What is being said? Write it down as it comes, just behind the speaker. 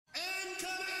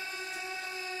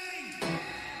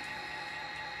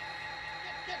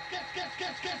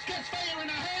Catch fire in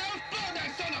the house! Burn that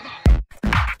son of a...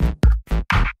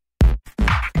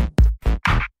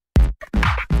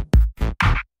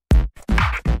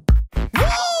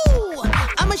 Woo!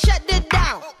 I'ma shut it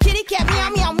down. Kitty cat meow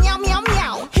meow meow meow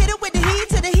meow. Hit it with the heat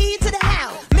to the heat to the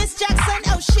hound. Miss Jackson,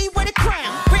 oh she with a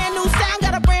crown. Brand new sound,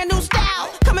 got a brand new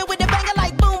style. Coming with the banger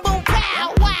like boom boom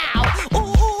pow. Wow. Ooh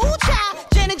ooh ooh child.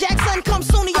 Janet Jackson come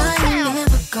soon to your town. I ain't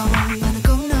never gonna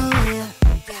go nowhere.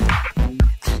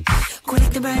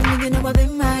 Quit the brand, nigga know I've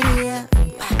been right here.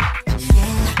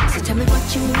 Yeah. So tell me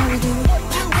what you wanna do.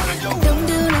 Don't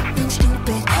do nothing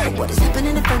stupid. What is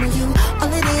happening in front of you?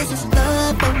 All it is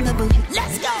love on the booty.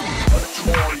 Let's go.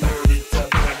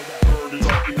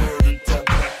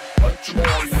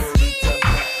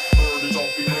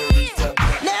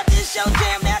 Now this your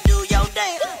jam, now do your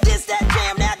dance. This that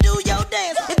jam, now do your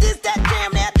dance. If this that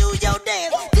jam, now do your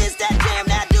dance. This that jam,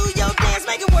 now do your dance.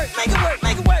 Make it work, make it work,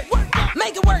 make it work.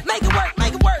 Make it work, make it work,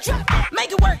 make it work.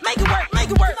 Make it work, make it work,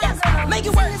 make it work. Make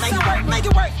it work, make it work, make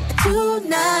it work.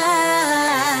 Tonight,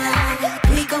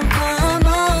 we gon' come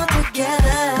all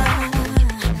together.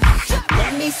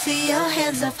 Let me see your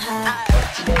hands up high.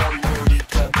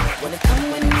 Wanna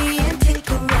come with me and take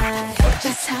a ride?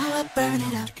 That's how I burn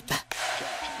it up.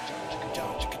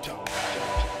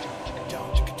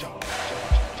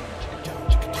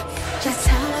 That's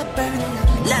how I burn it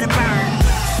up. Let it burn.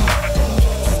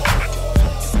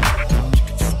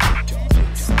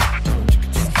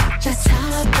 That's how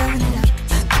I burn it up.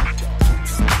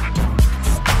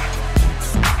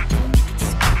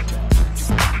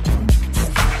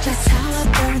 That's how I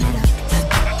burn it up.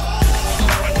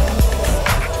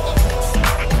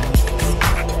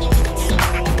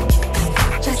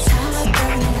 That's how I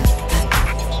burn it up.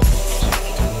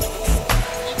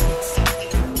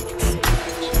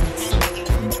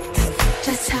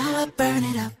 That's how I burn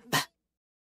it up.